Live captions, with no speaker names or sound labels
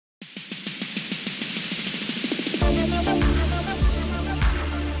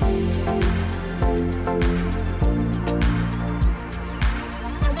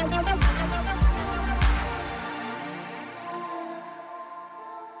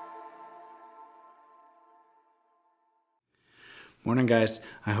Morning, guys.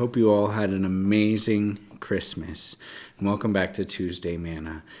 I hope you all had an amazing Christmas. And welcome back to Tuesday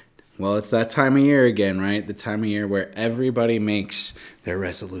Manna. Well, it's that time of year again, right? The time of year where everybody makes their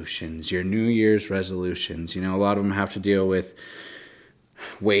resolutions, your New Year's resolutions. You know, a lot of them have to deal with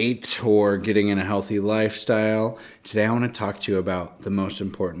weight or getting in a healthy lifestyle. Today, I want to talk to you about the most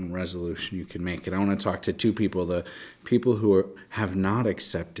important resolution you can make. And I want to talk to two people, the people who have not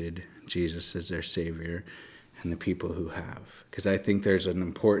accepted Jesus as their Savior and the people who have. Because I think there's an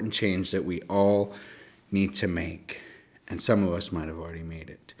important change that we all need to make. And some of us might have already made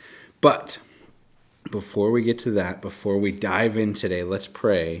it. But before we get to that, before we dive in today, let's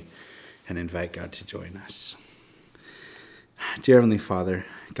pray and invite God to join us. Dear Heavenly Father,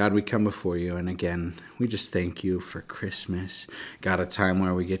 God, we come before you, and again, we just thank you for Christmas. God, a time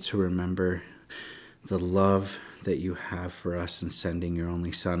where we get to remember the love that you have for us in sending your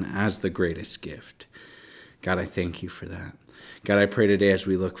only Son as the greatest gift. God, I thank you for that. God, I pray today as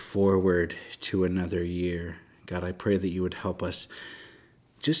we look forward to another year, God, I pray that you would help us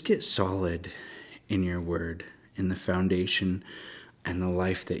just get solid in your word, in the foundation and the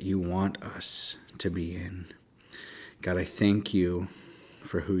life that you want us to be in. God, I thank you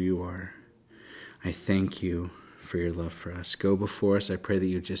for who you are. I thank you for your love for us. Go before us. I pray that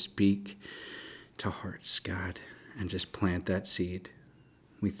you just speak to hearts, God, and just plant that seed.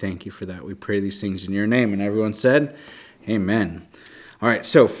 We thank you for that. We pray these things in your name. And everyone said, amen. All right,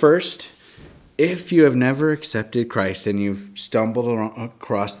 so first, if you have never accepted Christ and you've stumbled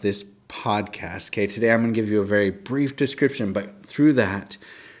across this podcast, okay, today I'm going to give you a very brief description, but through that,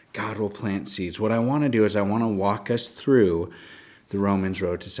 God will plant seeds. What I want to do is I want to walk us through the Romans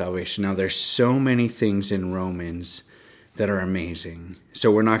road to salvation. Now, there's so many things in Romans that are amazing. So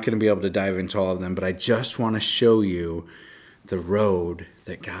we're not going to be able to dive into all of them, but I just want to show you the road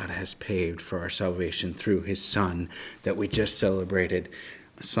that God has paved for our salvation through his Son that we just celebrated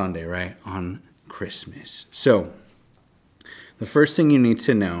Sunday, right, on Christmas. So the first thing you need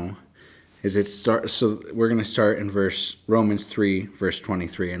to know is so we're going to start in Romans 3, verse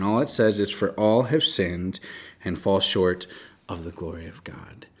 23. And all it says is, for all have sinned and fall short of the glory of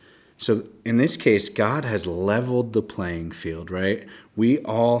God. So in this case, God has leveled the playing field, right? We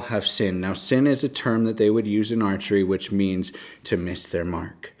all have sinned. Now, sin is a term that they would use in archery, which means to miss their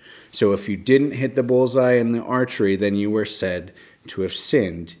mark. So if you didn't hit the bullseye in the archery, then you were said to have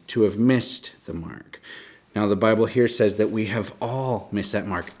sinned, to have missed the mark. Now, the Bible here says that we have all missed that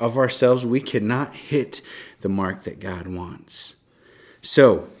mark. Of ourselves, we cannot hit the mark that God wants.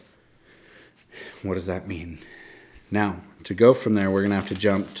 So, what does that mean? Now, to go from there, we're going to have to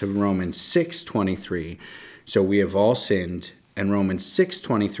jump to Romans 6:23. So we have all sinned, and Romans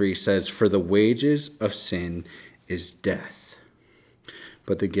 6:23 says, for the wages of sin is death,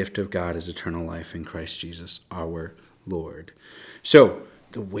 but the gift of God is eternal life in Christ Jesus our Lord. So,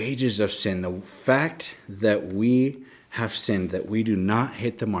 the wages of sin, the fact that we have sinned, that we do not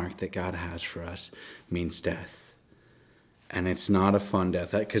hit the mark that God has for us, means death. And it's not a fun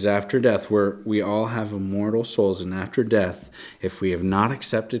death, because after death, we all have immortal souls. And after death, if we have not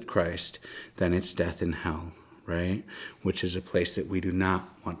accepted Christ, then it's death in hell, right? Which is a place that we do not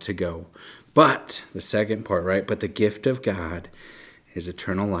want to go. But the second part, right? But the gift of God is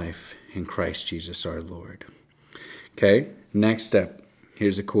eternal life in Christ Jesus our Lord. Okay, next step.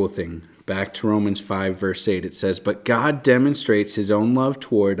 Here's a cool thing. Back to Romans 5, verse 8, it says, but God demonstrates his own love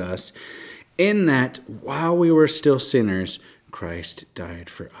toward us in that while we were still sinners, Christ died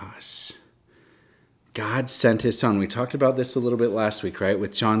for us. God sent his Son. We talked about this a little bit last week, right?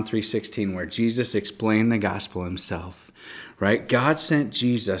 With John 3:16, where Jesus explained the gospel himself, right? God sent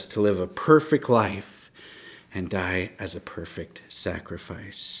Jesus to live a perfect life and die as a perfect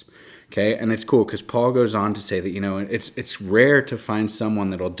sacrifice. Okay, and it's cool because Paul goes on to say that, you know, it's rare to find someone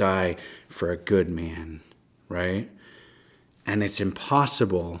that'll die for a good man, right? And it's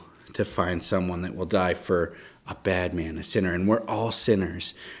impossible to find someone that will die for a bad man, a sinner. And we're all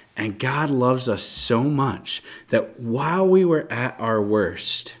sinners. And God loves us so much that while we were at our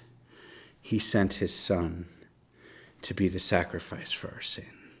worst, he sent his Son to be the sacrifice for our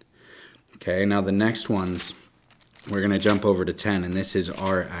sin. Okay, now the next one's, we're going to jump over to 10, and this is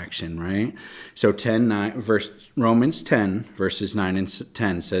our action, right? So Romans 10, verses 9 and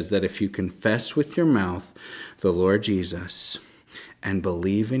 10 says that if you confess with your mouth the Lord Jesus and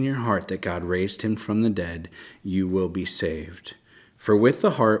believe in your heart that God raised him from the dead, you will be saved. For with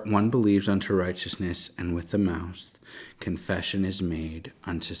the heart one believes unto righteousness, and with the mouth confession is made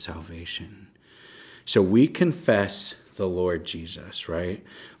unto salvation. So we confess the Lord Jesus, right?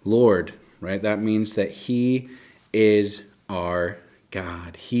 Lord, right? That means that he is our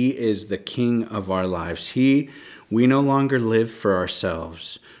God. He is the King of our lives. We no longer live for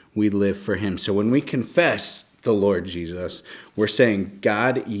ourselves. We live for him. So when we confess the Lord Jesus, we're saying,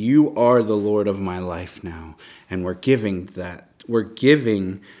 God, you are the Lord of my life now. And we're giving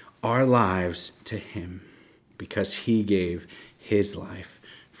our lives to him because he gave his life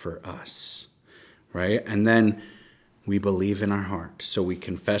for us, right? And then we believe in our heart. So we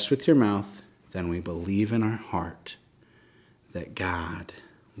confess with your mouth, then we believe in our heart that God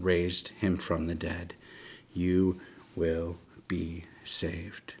raised him from the dead. You will be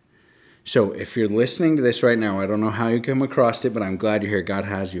saved. So if you're listening to this right now, I don't know how you come across it, but I'm glad you're here. God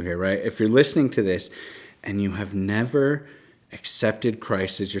has you here, right? If you're listening to this and you have never accepted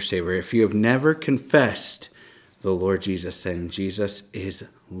Christ as your Savior, if you have never confessed the Lord Jesus and Jesus is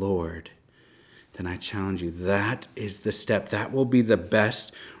Lord, then I challenge you, that is the step. That will be the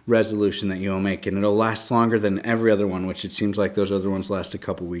best resolution that you'll make. And it'll last longer than every other one, which it seems like those other ones last a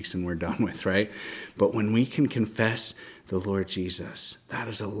couple weeks and we're done with, right? But when we can confess the Lord Jesus, that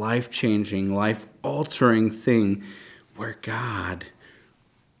is a life-changing, life-altering thing where God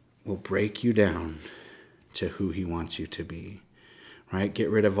will break you down to who he wants you to be, right? Get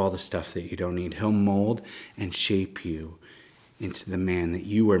rid of all the stuff that you don't need. He'll mold and shape you into the man that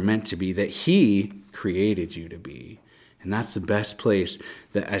you were meant to be, that he created you to be. And that's the best place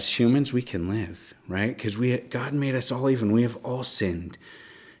that as humans we can live, right? Because God made us all even. We have all sinned.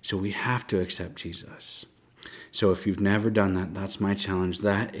 So we have to accept Jesus. So if you've never done that, that's my challenge.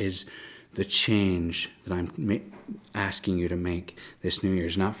 That is the change that I'm asking you to make this New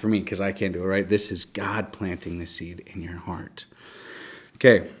Year's. Not for me, because I can't do it, right? This is God planting the seed in your heart.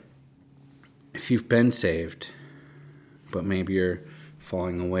 Okay, if you've been saved, but maybe you're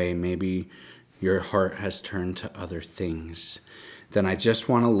falling away, maybe your heart has turned to other things, then I just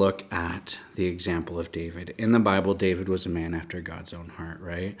want to look at the example of David. In the Bible, David was a man after God's own heart,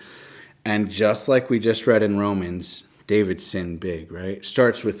 right? And just like we just read in Romans, David sinned big, right?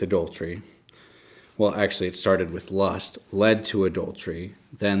 Starts with adultery. Well, actually, it started with lust, led to adultery,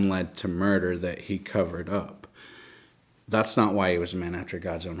 then led to murder that he covered up. That's not why he was a man after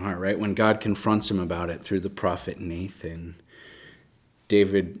God's own heart, right? When God confronts him about it through the prophet Nathan,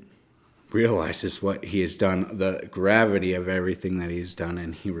 David realizes what he has done, the gravity of everything that he's done,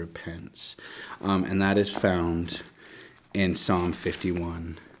 and he repents. And that is found in Psalm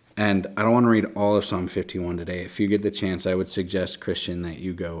 51. And I don't want to read all of Psalm 51 today. If you get the chance, I would suggest, Christian, that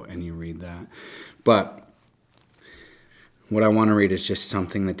you go and you read that. But what I want to read is just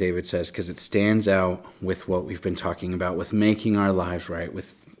something that David says, because it stands out with what we've been talking about, with making our lives right,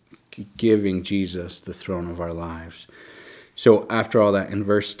 with giving Jesus the throne of our lives. So after all that, in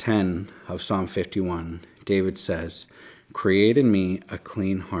verse 10 of Psalm 51, David says, "Create in me a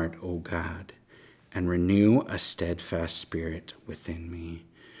clean heart, O God, and renew a steadfast spirit within me."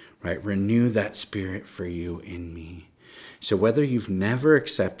 Right? Renew that spirit for you in me. So whether you've never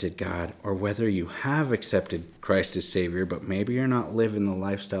accepted God or whether you have accepted Christ as Savior, but maybe you're not living the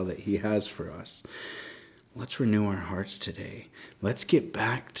lifestyle that he has for us, let's renew our hearts today. Let's get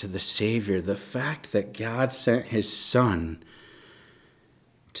back to the Savior. The fact that God sent his Son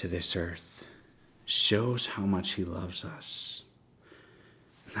to this earth shows how much he loves us.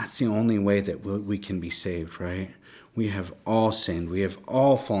 And that's the only way that we can be saved, right? We have all sinned. We have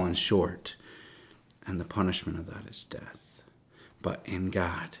all fallen short. And the punishment of that is death. But in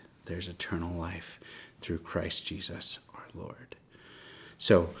God, there's eternal life through Christ Jesus our Lord.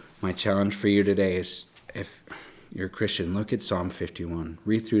 So my challenge for you today is, if you're a Christian, look at Psalm 51.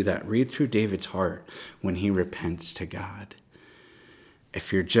 Read through that. Read through David's heart when he repents to God.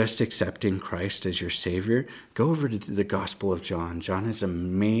 If you're just accepting Christ as your Savior, go over to the Gospel of John. John is an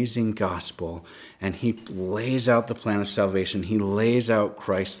amazing gospel, and he lays out the plan of salvation. He lays out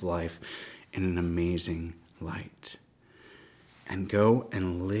Christ's life in an amazing light. And go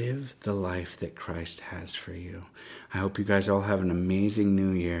and live the life that Christ has for you. I hope you guys all have an amazing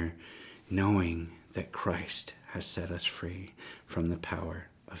new year, knowing that Christ has set us free from the power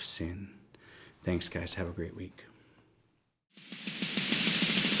of sin. Thanks, guys. Have a great week.